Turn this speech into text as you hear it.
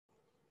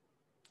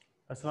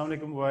Assalamu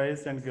alaikum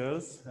boys and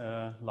girls.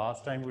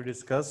 Last time we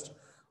discussed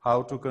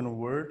how to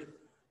convert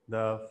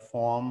the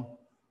form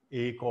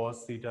a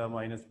cos theta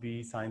minus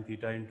b sin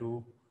theta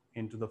into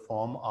the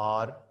form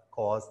r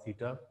cos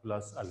theta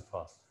plus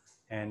alpha.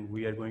 And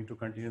we are going to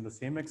continue the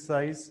same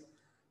exercise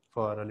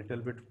for a little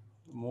bit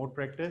more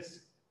practice.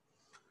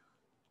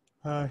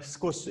 It's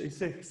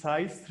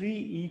exercise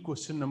 3E,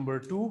 question number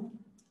 2.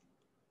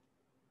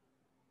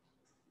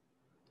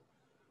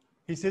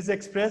 He says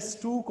express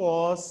 2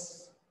 cos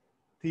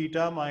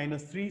theta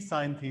minus 3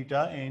 sin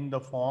theta in the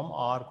form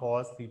r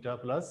cos theta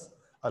plus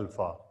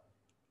alpha.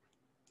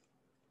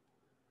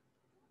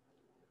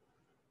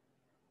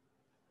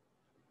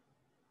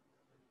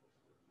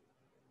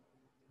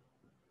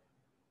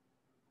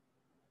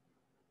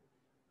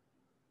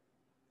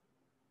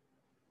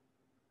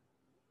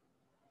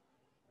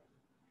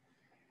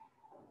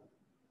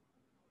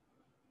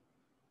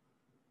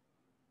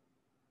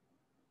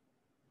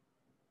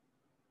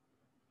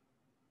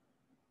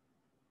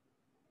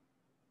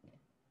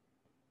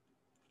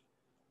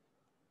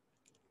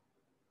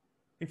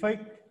 If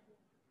I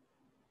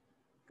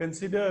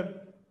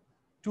consider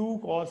 2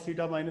 cos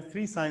theta minus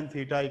 3 sin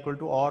theta equal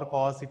to r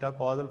cos theta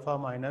cos alpha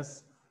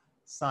minus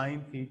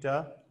sin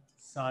theta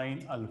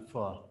sin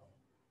alpha.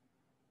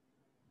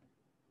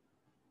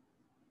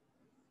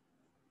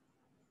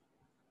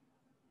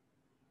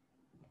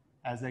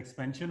 As the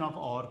expansion of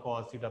r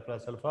cos theta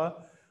plus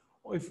alpha,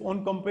 if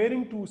on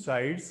comparing two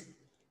sides,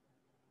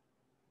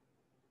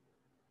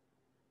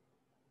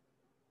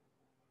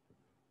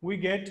 we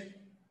get,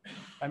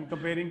 I'm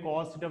comparing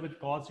cos theta with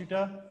cos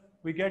theta,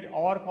 we get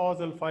r cos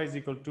alpha is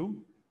equal to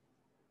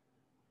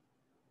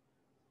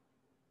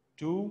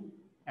 2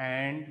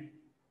 and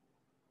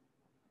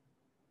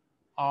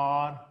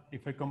r,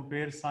 if I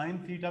compare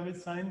sin theta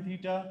with sin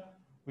theta,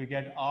 we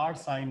get r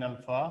sin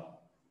alpha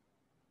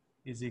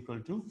is equal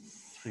to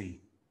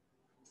 3.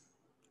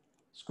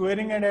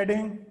 Squaring and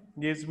adding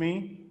gives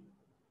me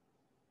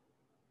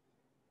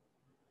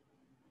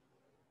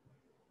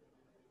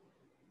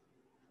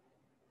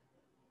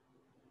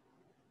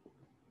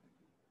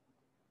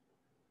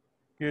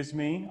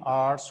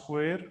r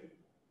square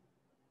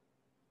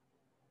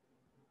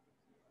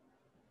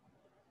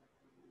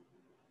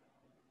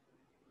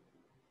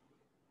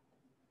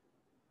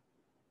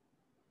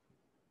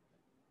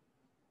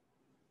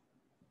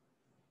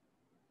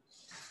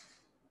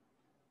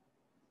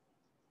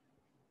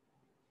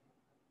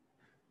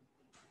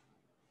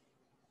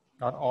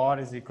or r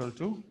is equal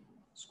to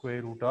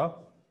square root of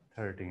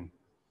 13.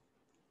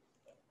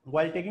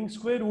 While taking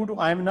square root,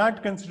 I am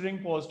not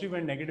considering positive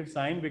and negative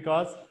sign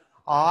because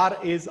r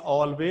is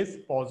always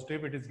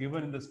positive. It is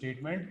given in the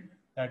statement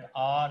that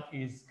r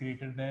is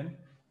greater than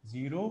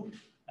 0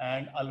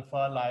 and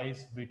alpha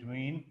lies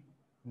between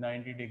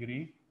 90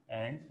 degree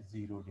and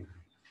 0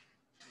 degree.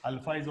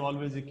 Alpha is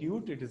always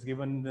acute. It is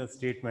given in the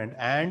statement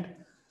and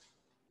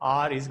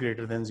r is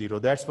greater than 0.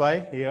 That's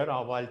why here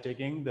while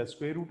taking the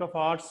square root of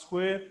r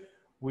square,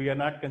 we are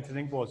not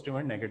considering positive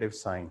and negative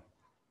sign.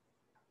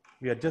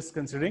 We are just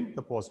considering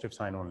the positive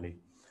sign only.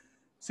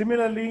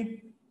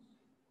 Similarly,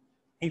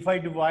 if I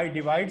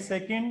divide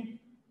second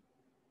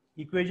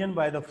equation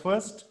by the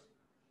first,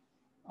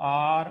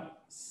 r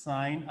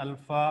sin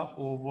alpha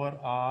over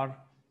r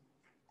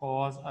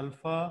cos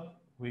alpha,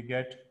 we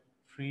get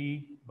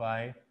 3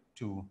 by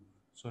 2.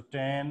 So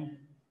tan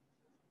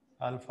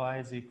alpha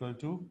is equal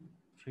to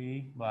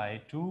 3 by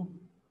 2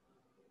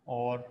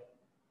 or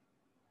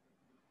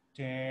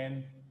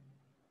tan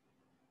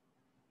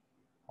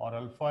or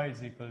alpha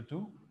is equal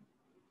to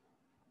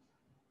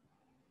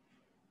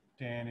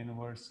tan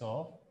inverse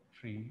of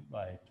 3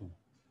 by 2.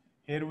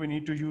 Here we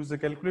need to use the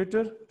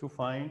calculator to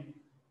find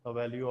the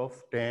value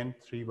of tan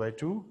 3 by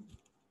 2.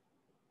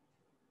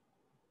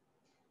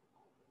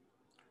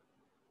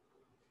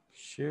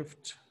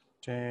 Shift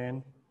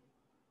tan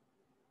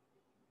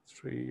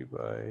 3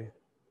 by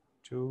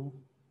 2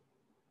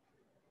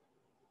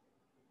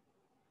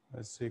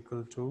 is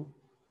equal to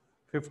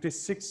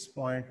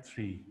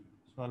 56.3.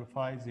 So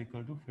alpha is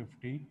equal to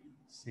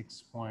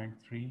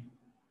 56.3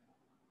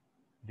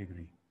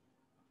 degree.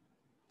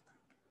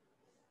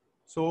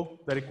 So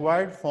the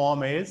required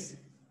form is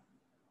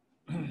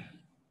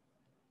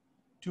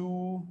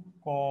 2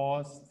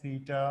 cos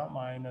theta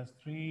minus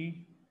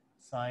 3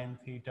 sin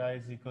theta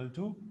is equal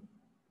to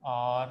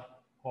r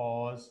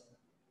cos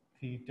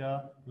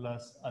theta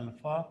plus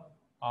alpha.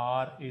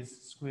 R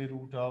is square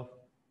root of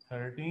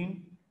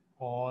 13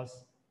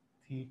 cos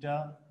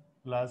theta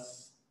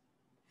plus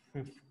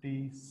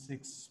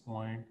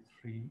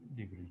 56.3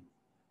 degree.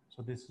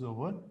 So this is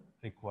our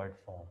required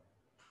form.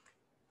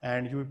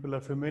 And you people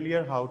are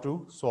familiar how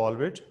to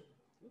solve it.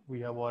 We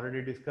have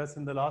already discussed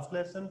in the last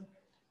lesson.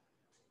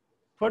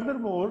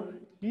 Furthermore,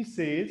 he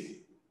says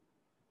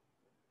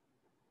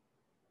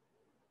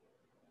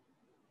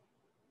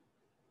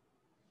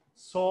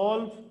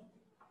solve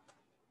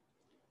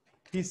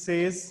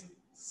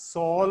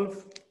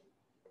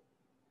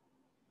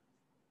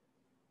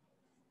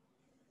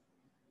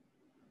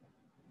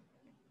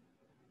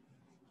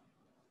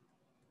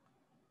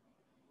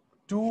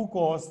 2 2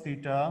 cos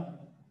theta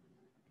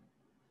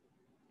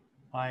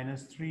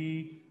minus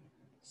 3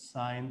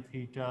 sin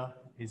theta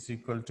is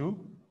equal to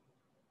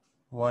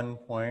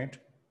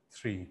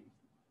 1.3.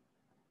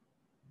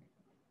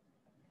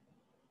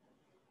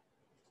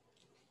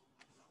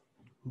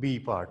 B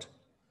part.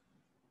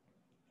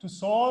 To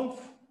solve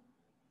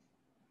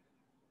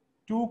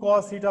 2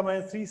 cos theta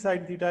minus 3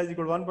 sin theta is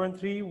equal to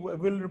 1.3,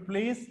 we'll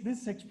replace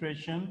this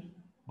expression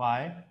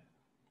by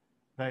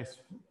the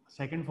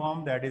second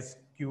form, that is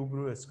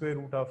square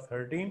root of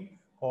 13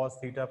 cos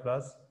theta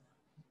plus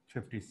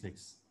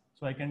 56.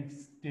 So I can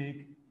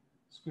take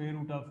square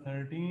root of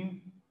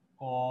 13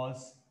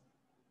 cos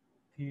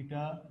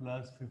theta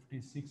plus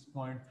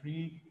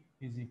 56.3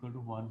 is equal to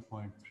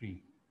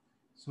 1.3.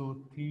 So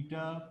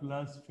theta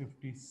plus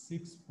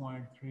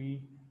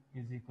 56.3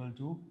 is equal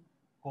to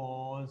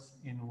cos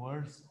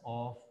inverse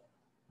of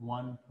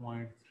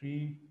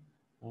 1.3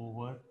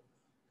 over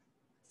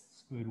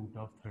square root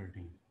of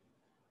 13.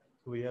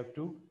 So we have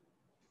to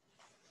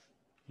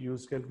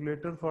use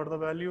calculator for the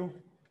value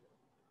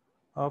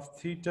of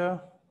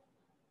theta.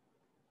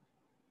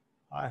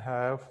 I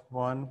have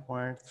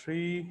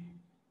 1.3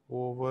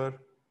 over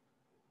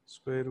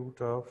square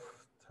root of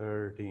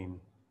 13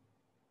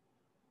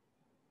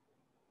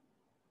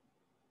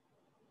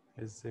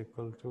 is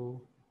equal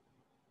to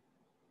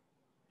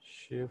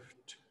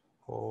shift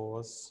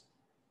cos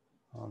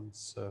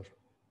answer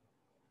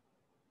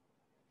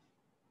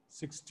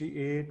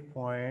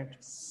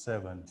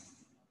 68.7.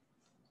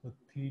 So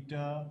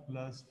theta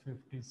plus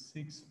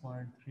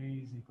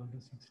 56.3 is equal to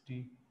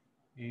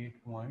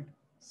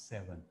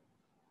 68.7.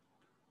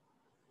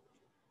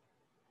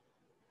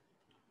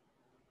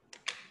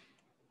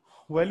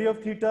 Value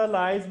of theta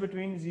lies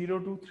between 0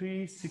 to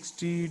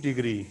 360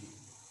 degree.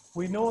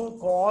 We know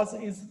cos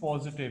is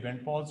positive,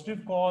 and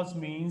positive cos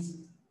means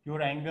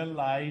your angle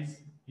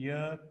lies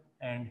here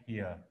and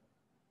here.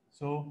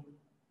 So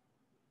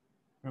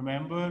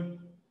remember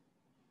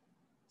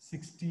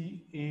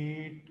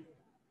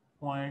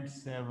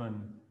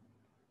 68.7.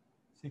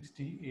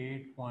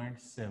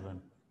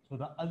 68.7. So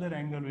the other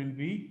angle will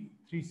be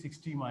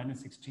 360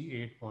 minus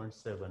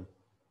 68.7.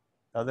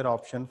 The other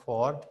option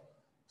for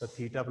the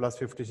theta plus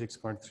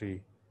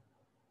 56.3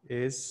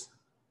 is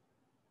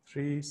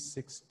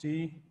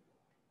 360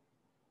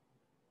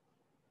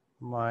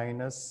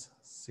 minus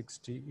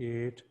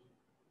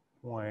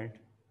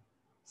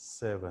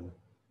 68.7.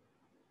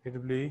 It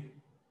will be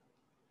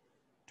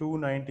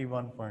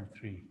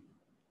 291.3.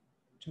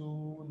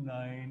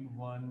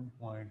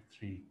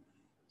 291.3.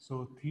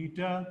 So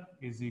theta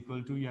is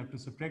equal to, you have to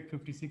subtract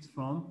 56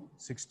 from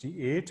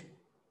 68.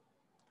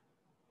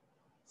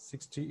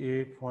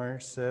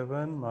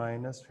 68.7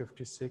 minus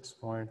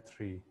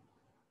 56.3.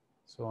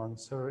 So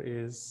answer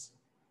is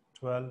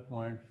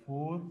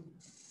 12.4,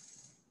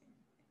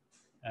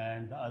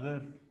 and the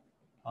other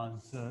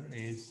answer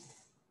is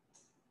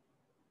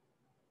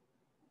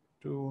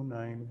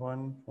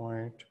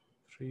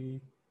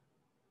 291.3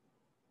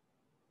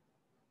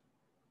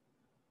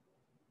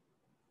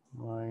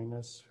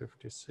 minus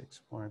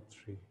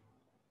 56.3.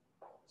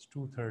 It's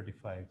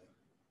 235.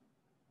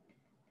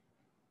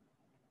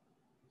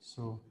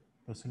 So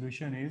the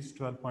solution is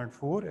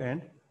 12.4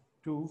 and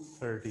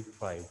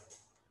 235.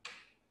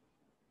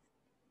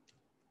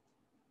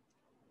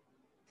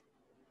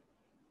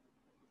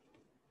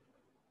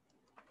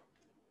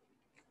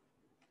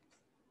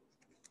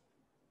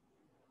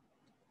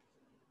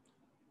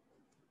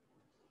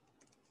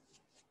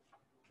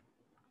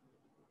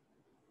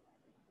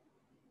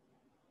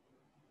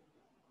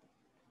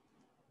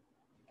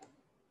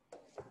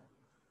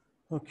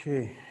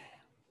 Okay.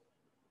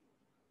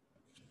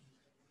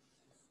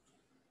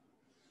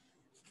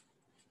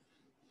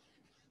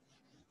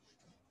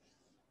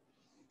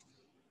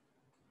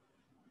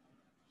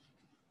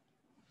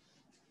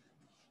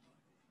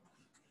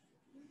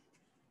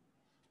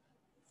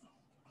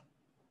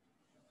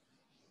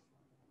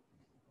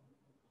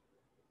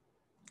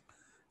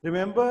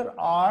 Remember,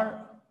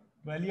 R,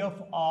 value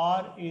of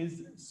R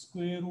is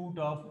square root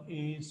of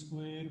A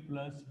square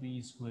plus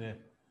B square,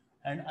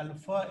 and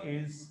alpha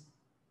is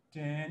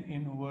tan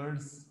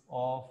inverse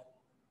of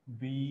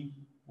B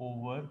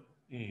over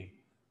A.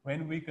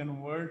 When we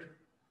convert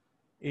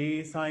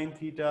A sin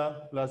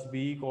theta plus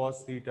B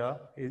cos theta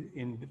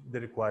in the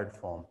required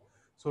form.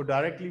 So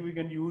directly we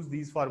can use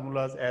these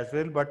formulas as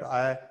well, but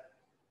I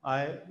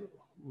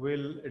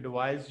will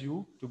advise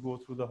you to go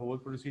through the whole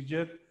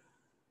procedure.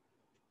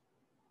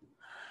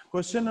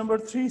 Question number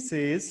 3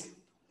 says,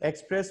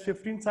 express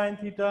 15 sin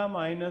theta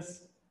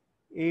minus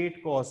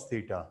 8 cos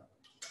theta.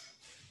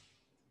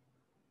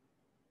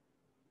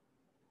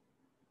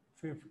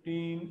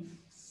 15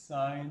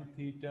 sin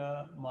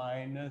theta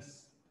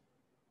minus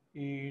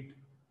 8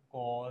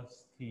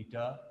 cos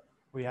theta.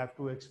 We have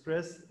to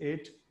express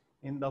it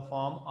in the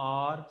form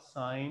r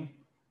sin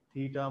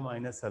theta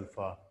minus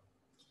alpha.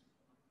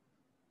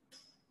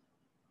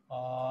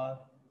 R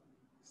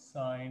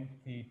sin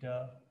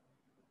theta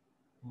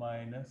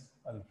minus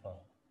alpha.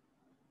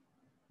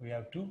 We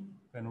have to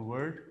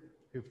convert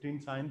 15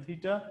 sin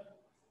theta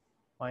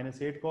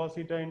minus 8 cos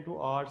theta into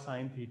r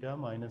sin theta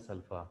minus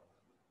alpha.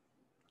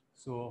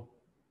 So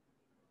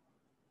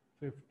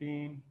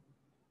 15.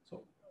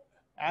 So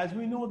as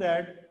we know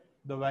that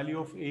the value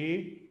of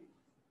A,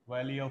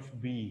 value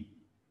of B,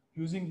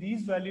 using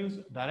these values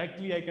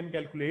directly I can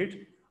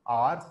calculate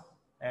R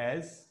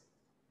as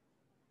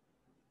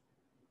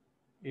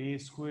A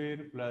square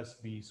plus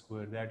B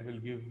square. That will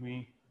give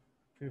me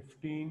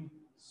 15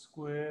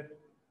 square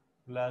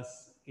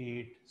plus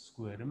 8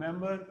 square.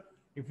 Remember,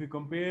 if we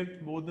compare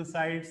both the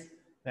sides,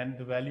 then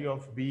the value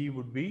of B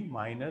would be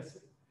minus,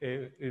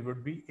 it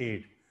would be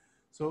 8.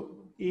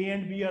 So A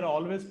and B are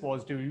always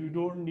positive. You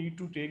don't need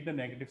to take the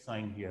negative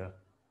sign here.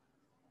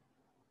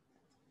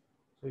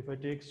 So if I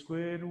take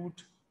square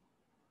root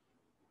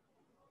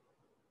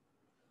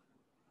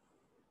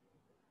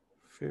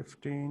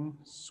 15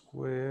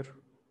 square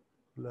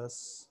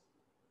plus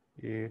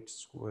 8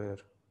 square,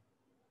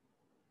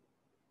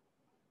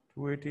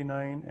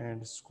 289,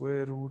 and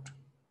square root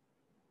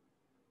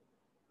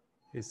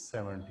is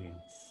 17.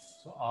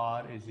 So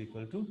R is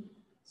equal to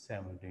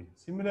 17.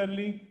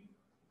 Similarly,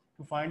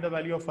 to find the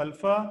value of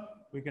alpha,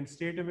 we can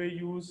straight away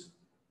use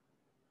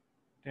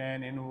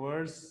tan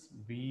inverse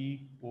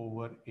B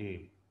over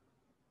A.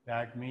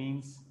 That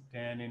means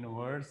tan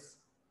inverse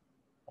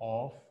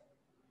of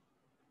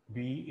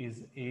B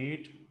is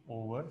 8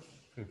 over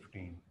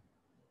 15.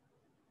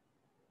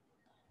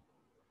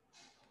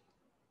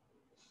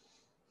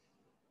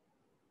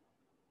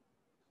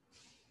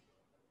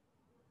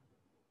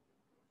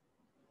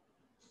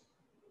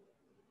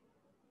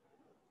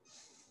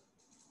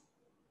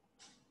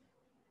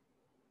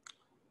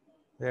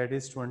 That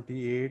is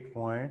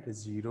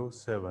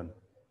 28.07.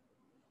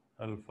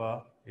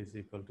 Alpha is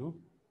equal to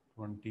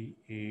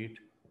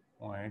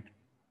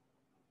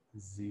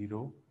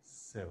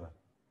 28.07.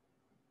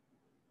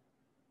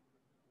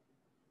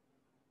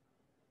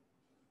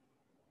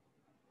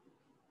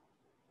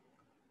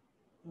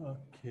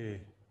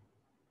 Okay.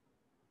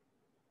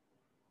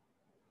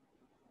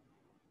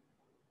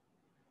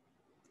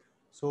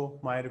 So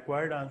my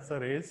required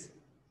answer is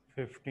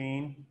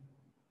 15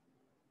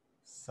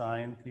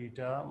 sine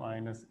theta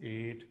minus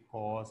 8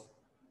 cos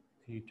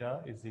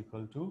theta is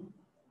equal to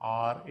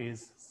R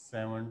is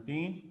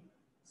 17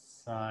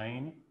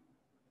 sine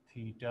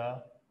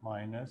theta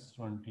minus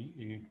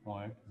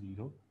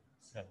 28.07.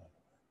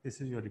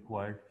 This is your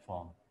required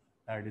form.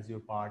 That is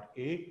your part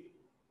A.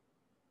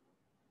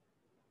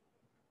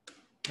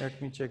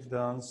 Let me check the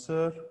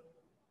answer.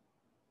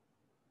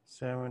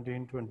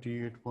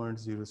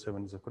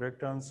 1728.07 is the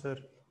correct answer.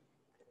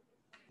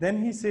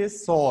 Then he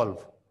says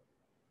solve.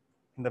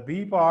 In the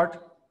B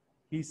part,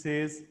 he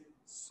says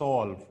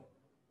solve.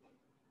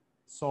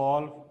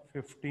 Solve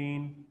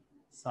 15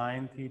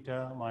 sine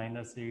theta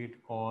minus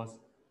 8 cos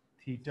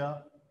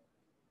theta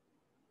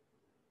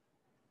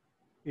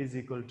is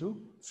equal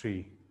to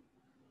 3.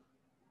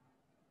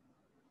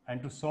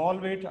 And to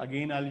solve it,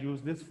 again I'll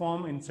use this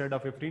form. Instead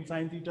of 15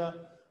 sine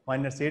theta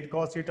minus 8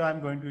 cos theta, I'm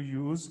going to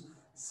use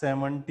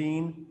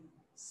 17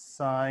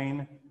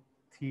 sine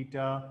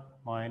theta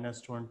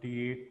minus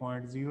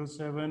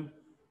 28.07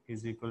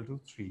 is equal to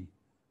 3.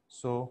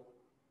 So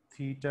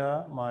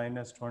theta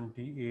minus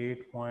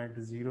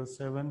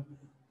 28.07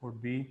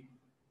 would be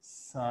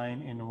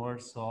sine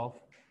inverse of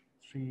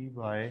 3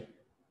 by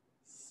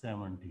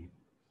 17.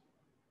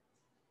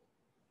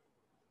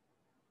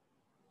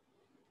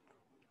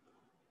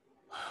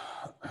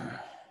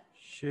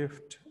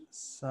 Shift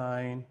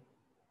sine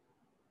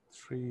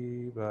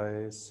 3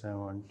 by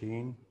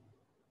 17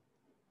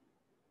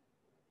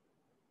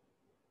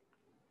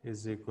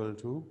 is equal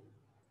to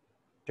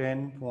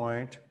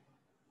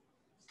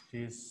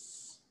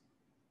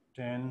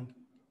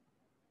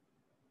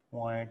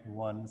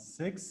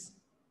 10.16,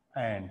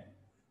 and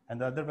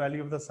the other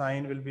value of the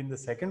sine will be in the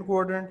second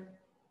quadrant.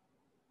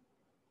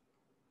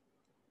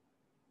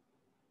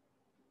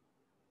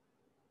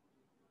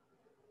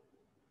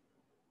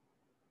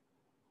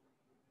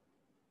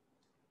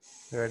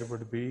 That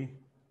would be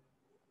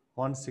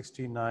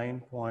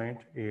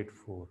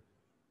 169.84.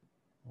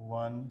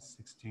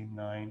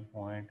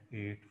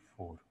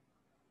 169.84.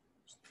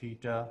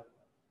 Theta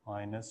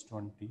minus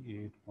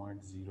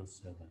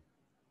 28.07.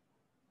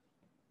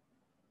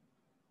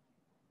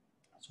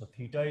 So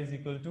theta is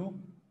equal to,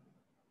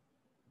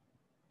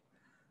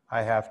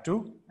 I have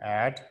to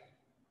add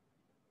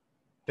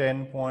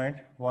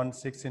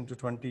 10.16 into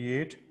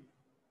 28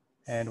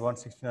 and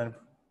 169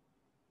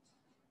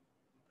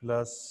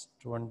 plus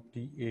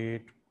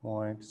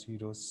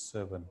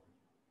 28.07.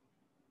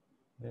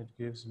 That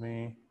gives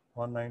me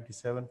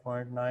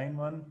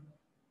 197.91,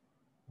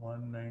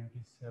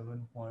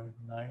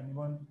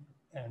 197.91,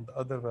 and the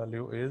other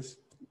value is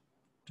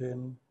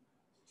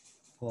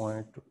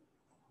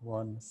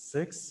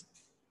 10.16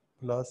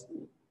 plus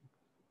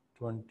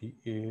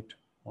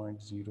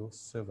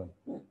 28.07,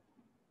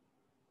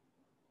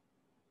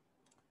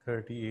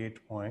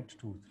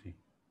 38.23.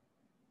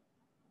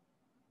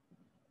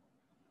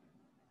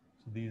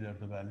 So these are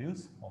the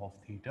values of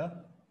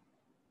theta.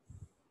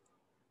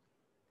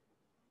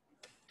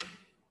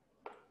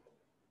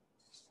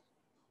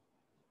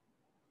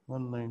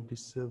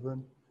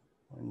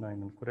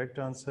 197.91 correct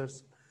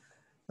answers.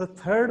 The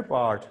third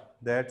part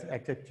that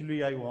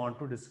actually I want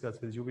to discuss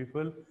with you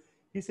people,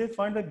 he says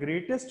find the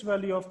greatest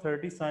value of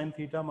 30 sine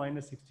theta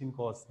minus 16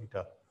 cos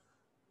theta.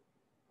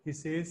 He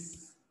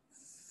says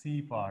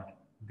C part,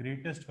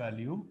 greatest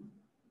value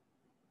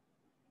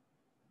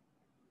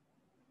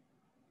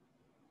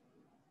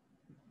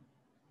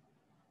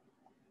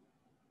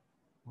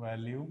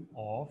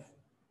of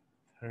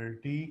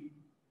 30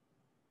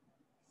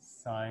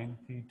 sine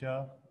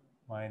theta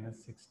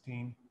minus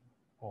 16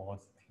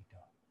 cos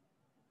theta.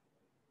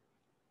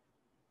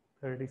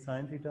 30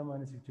 sine theta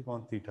minus 60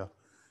 cos theta.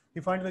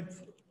 We find the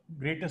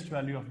greatest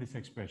value of this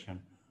expression.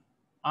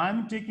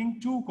 I'm taking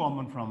 2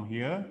 common from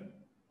here.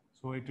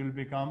 So it will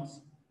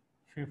becomes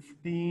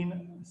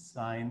 15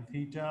 sine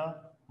theta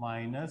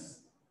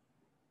minus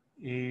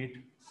 8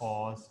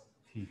 cos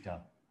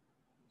theta.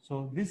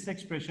 So this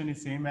expression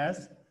is same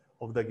as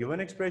of the given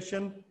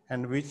expression,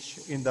 and which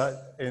in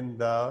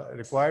the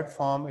required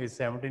form is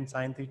 17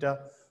 sine theta.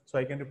 So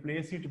I can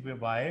replace it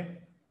by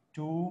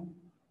 2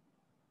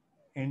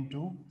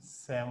 into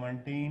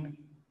 17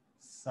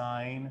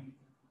 sine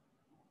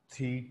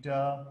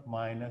theta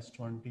minus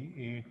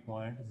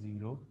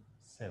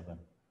 28.07.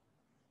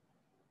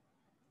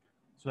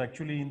 So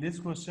actually in this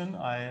question,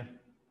 I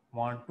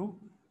want to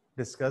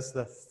discuss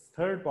the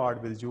third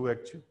part with you.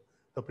 Actually,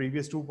 the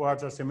previous 2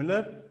 parts are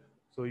similar.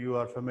 So you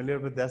are familiar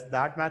with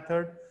that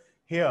method.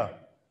 Here,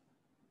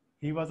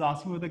 he was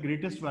asking for the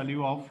greatest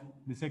value of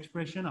this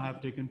expression. I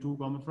have taken 2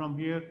 common from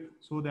here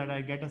so that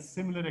I get a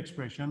similar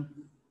expression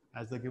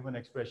as the given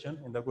expression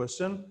in the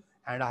question.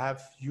 And I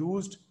have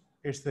used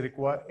its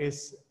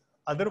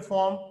other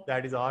form,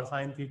 that is r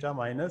sine theta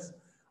minus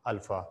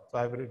alpha. So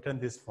I have written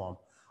this form.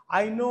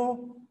 I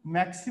know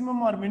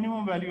maximum or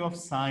minimum value of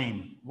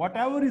sine.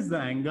 Whatever is the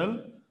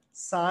angle,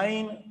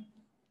 sine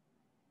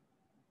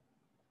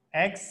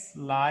x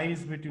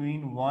lies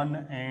between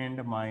 1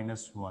 and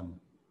minus 1.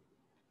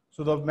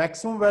 So the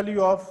maximum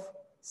value of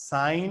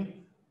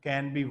sine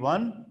can be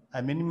 1,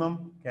 a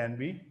minimum can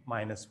be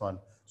minus 1.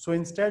 So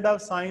instead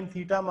of sine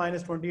theta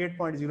minus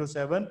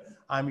 28.07,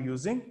 I am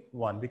using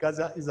 1 because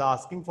it is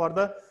asking for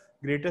the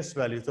greatest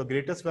value. So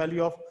greatest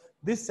value of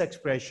this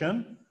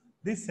expression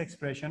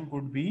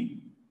could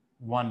be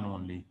 1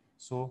 only.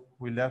 So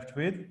we left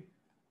with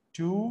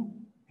 2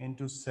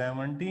 into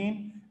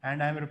 17,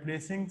 and I am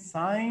replacing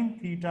sine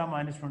theta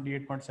minus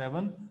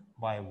 28.7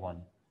 by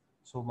 1.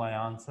 So my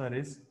answer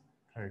is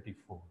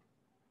 34.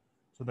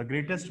 So the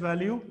greatest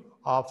value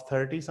of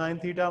 30 sine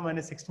theta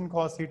minus 16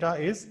 cos theta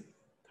is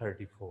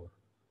 34.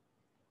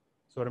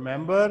 So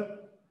remember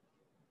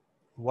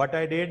what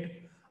I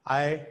did?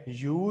 I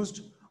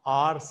used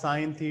r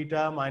sine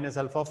theta minus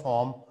alpha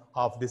form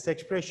of this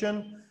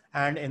expression,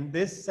 and in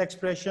this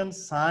expression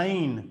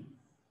sine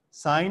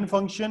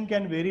function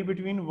can vary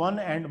between 1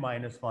 and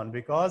minus 1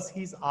 because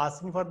he's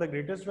asking for the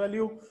greatest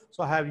value.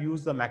 So I have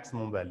used the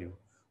maximum value.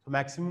 So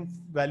maximum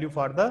value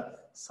for the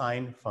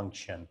sine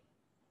function.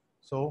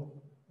 So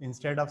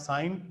instead of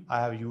sine,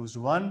 I have used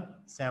 1.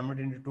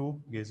 17 into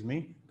 2 gives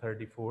me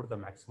 34, the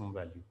maximum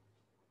value.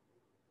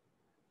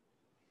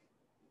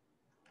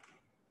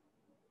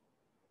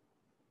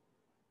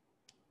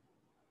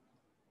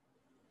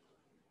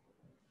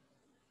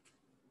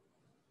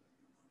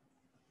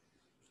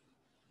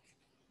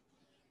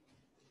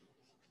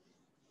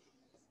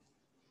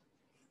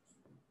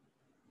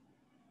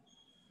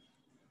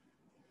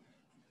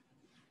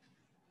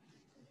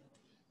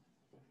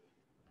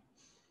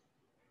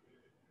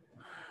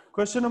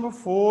 Question number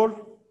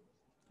 4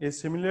 is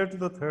similar to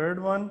the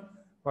third one,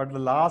 but the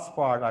last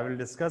part, I will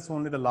discuss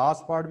only the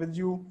last part with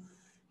you.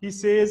 He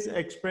says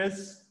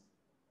express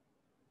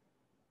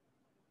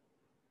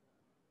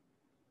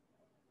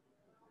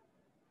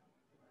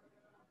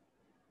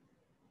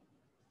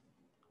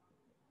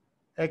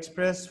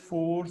express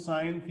 4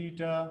 sine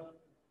theta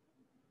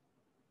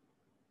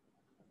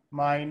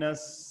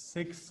minus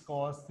 6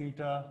 cos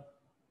theta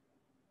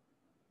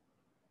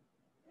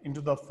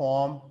into the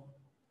form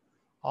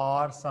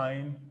r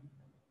sine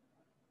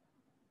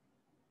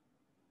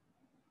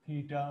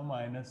theta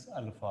minus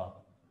alpha.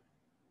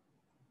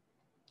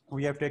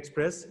 We have to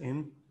express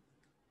in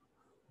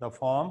the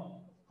form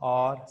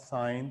r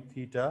sine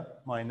theta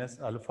minus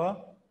alpha.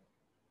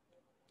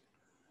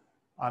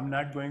 I'm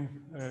not going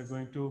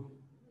to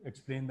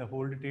explain the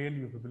whole detail.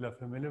 You people are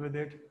familiar with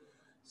it.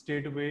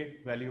 Straight away,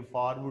 value of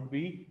r would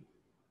be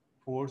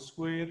 4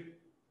 square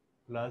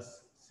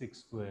plus 6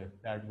 square.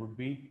 That would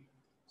be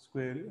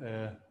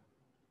square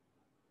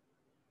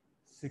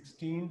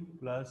 16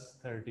 plus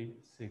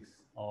 36,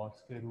 or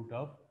square root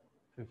of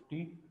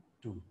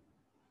 52.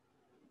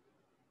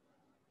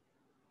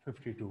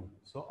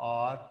 So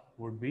r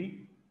would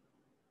be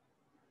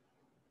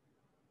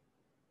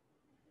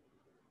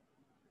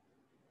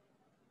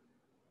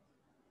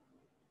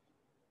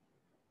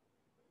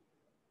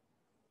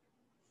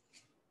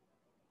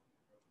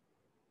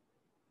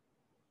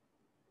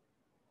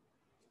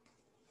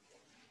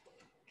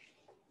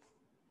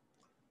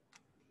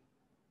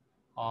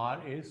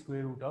r is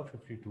square root of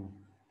 52,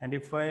 And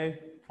if I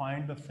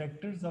find the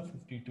factors of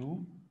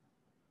 52,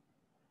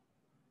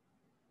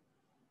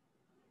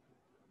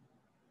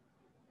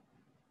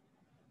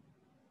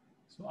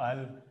 so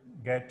I'll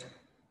get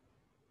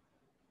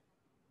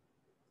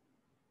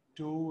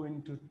 2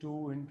 into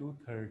 2 into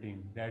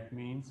 13. That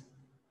means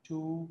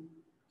 2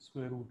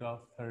 square root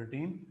of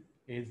 13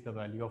 is the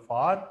value of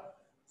R.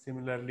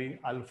 Similarly,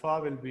 alpha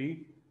will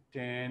be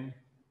 10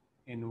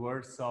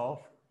 inverse of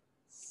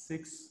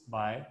 6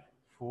 by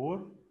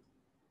 4.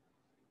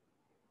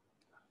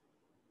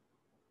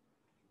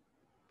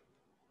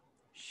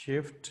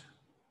 Shift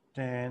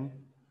 10,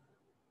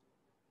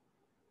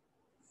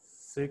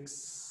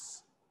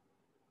 6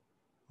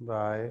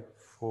 by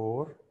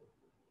 4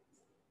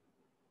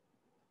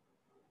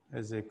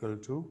 is equal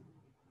to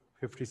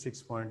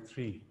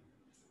 56.3.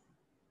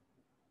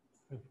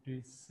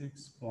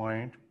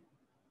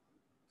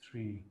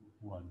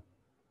 56.31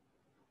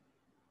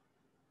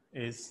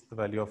 is the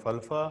value of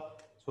alpha.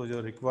 So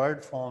your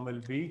required form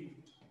will be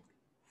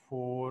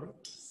 4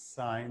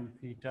 sine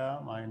theta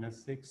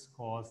minus 6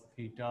 cos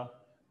theta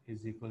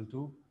is equal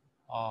to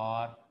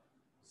R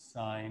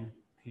sine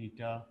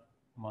theta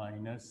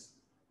minus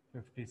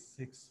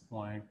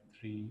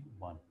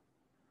 56.31.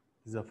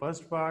 This is the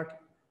first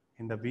part.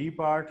 In the B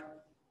part,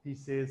 he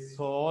says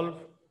solve.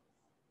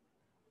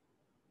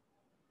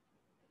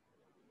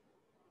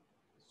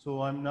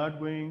 So I'm not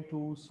going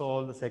to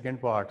solve the second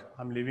part.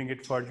 I'm leaving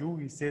it for you.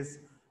 He says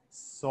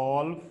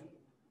solve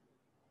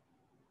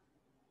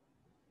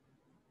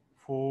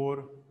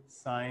 4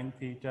 sine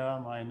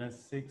theta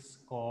minus 6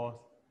 cos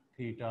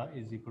theta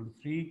is equal to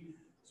 3.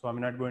 So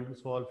I'm not going to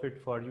solve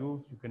it for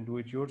you. You can do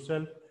it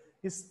yourself.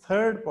 His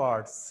third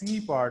part,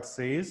 C part,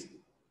 says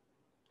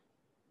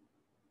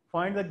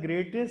find the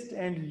greatest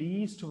and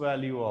least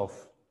value of.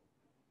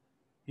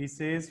 He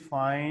says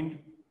find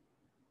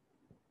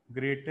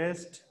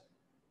greatest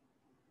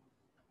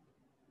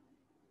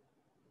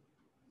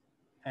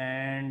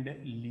and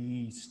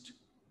least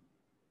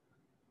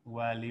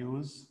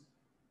values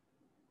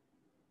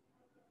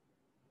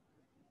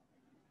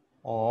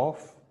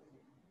of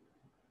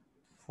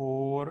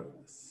 4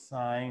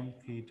 sine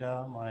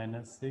theta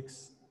minus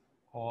 6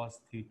 cos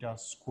theta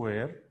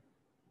square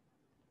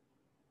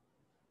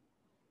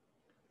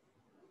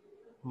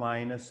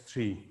minus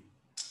 3.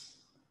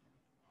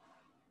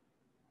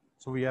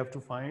 So we have to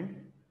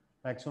find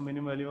maximum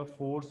minimum value of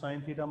 4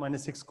 sine theta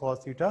minus 6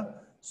 cos theta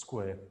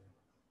square.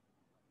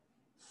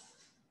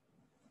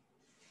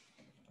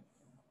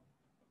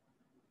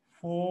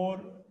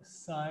 Four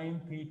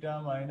sine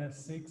theta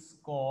minus 6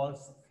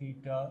 cos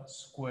theta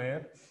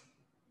square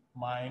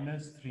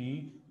minus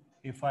 3.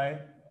 If I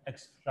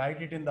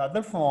write it in the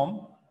other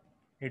form,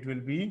 it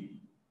will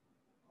be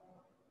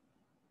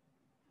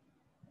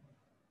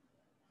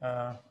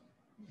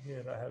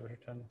here I have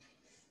written,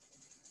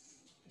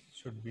 it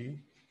should be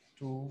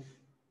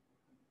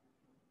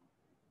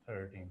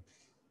 213.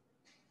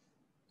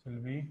 So it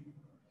will be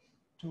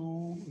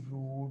 2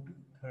 root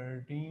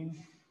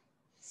 13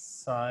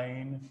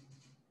 sine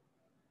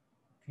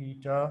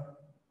theta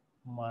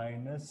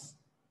minus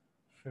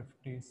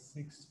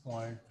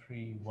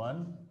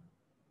 56.31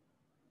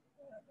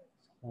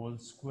 whole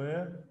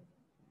square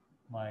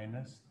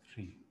minus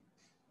 3.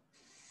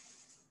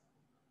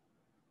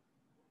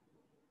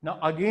 Now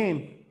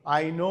again,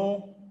 I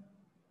know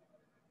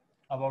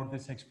about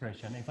this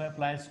expression. If I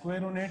apply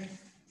square on it,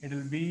 it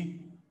will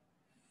be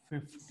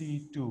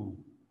 52.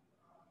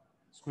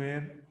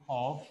 Square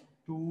of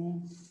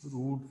 2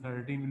 root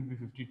 13 will be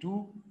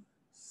 52.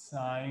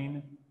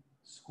 Sine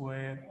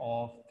square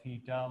of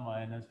theta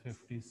minus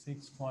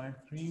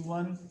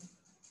 56.31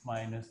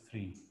 minus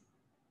 3.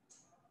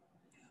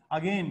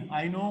 Again,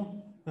 I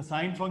know the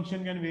sine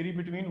function can vary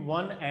between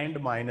 1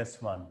 and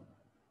minus 1.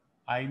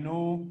 I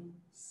know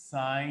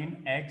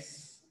sine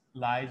x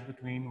lies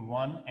between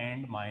 1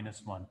 and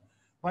minus 1.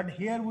 But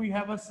here we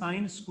have a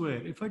sine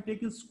square. If I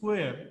take a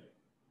square,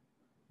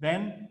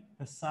 then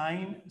the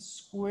sine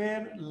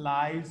square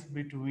lies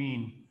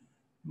between,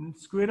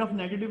 square of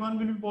negative 1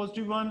 will be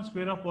positive 1,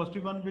 square of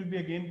positive 1 will be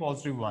again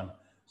positive 1.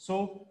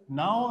 So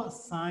now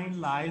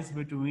sine lies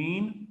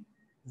between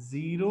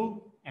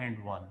 0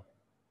 and 1.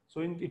 So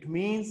it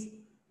means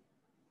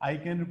I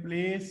can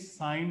replace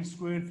sine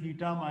square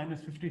theta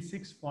minus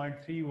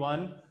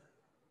 56.31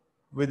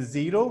 with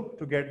 0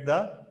 to get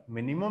the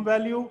minimum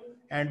value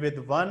and with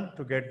 1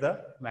 to get the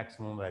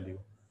maximum value.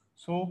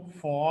 So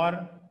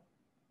for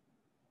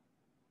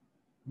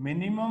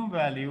minimum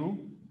value,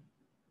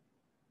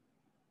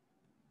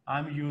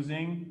 I'm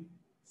using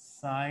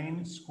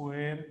sine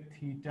square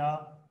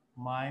theta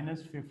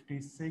minus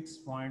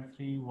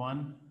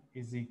 56.31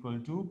 is equal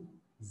to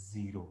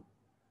 0.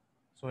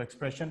 So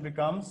expression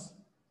becomes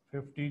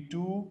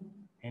 52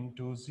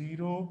 into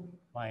 0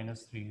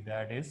 minus 3,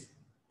 that is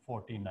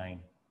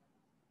 49.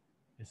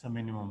 It's a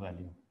minimum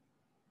value.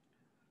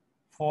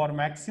 For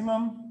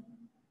maximum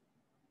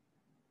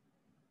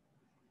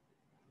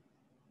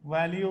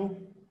value,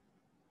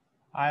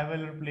 I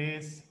will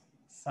replace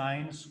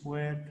sine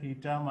square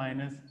theta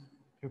minus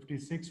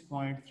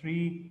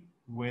 56.3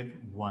 with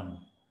 1.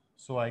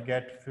 So I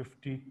get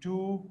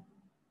 52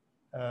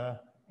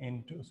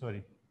 into,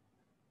 sorry,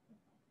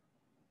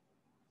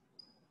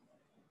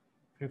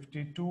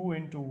 52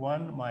 into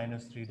 1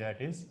 minus 3,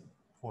 that is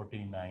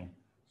 49.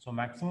 So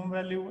maximum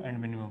value and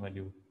minimum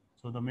value.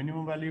 So the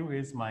minimum value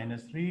is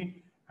minus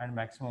 3 and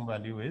maximum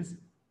value is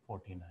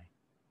 49.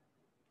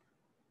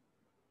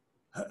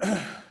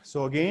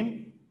 So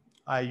again,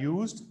 I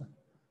used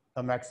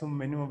the maximum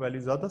minimum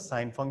values of the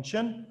sine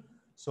function.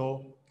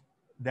 So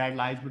that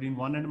lies between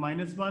 1 and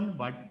minus 1,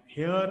 but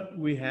here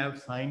we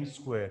have sine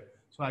square.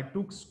 So I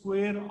took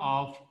square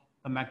of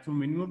the maximum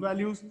minimum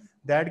values.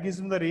 That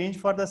gives me the range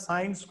for the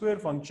sine square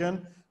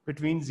function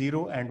between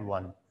 0 and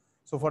 1.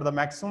 So for the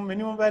maximum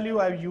minimum value,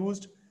 I've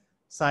used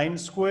sine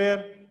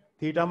square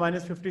theta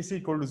minus 50 is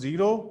equal to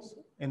 0.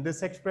 In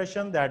this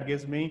expression, that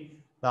gives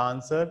me the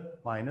answer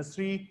minus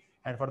 3.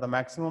 And for the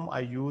maximum, I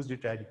used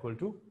it as equal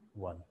to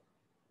 1.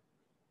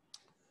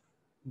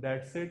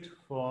 That's it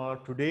for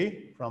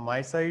today from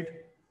my side.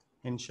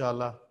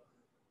 Inshallah,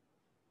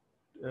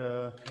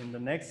 in the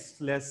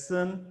next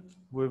lesson,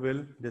 we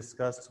will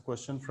discuss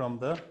question from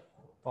the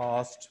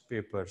past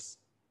papers.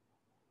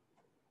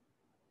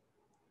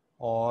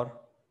 Or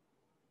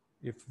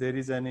if there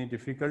is any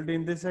difficulty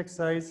in this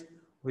exercise,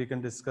 we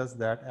can discuss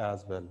that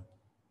as well.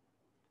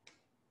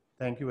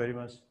 Thank you very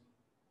much.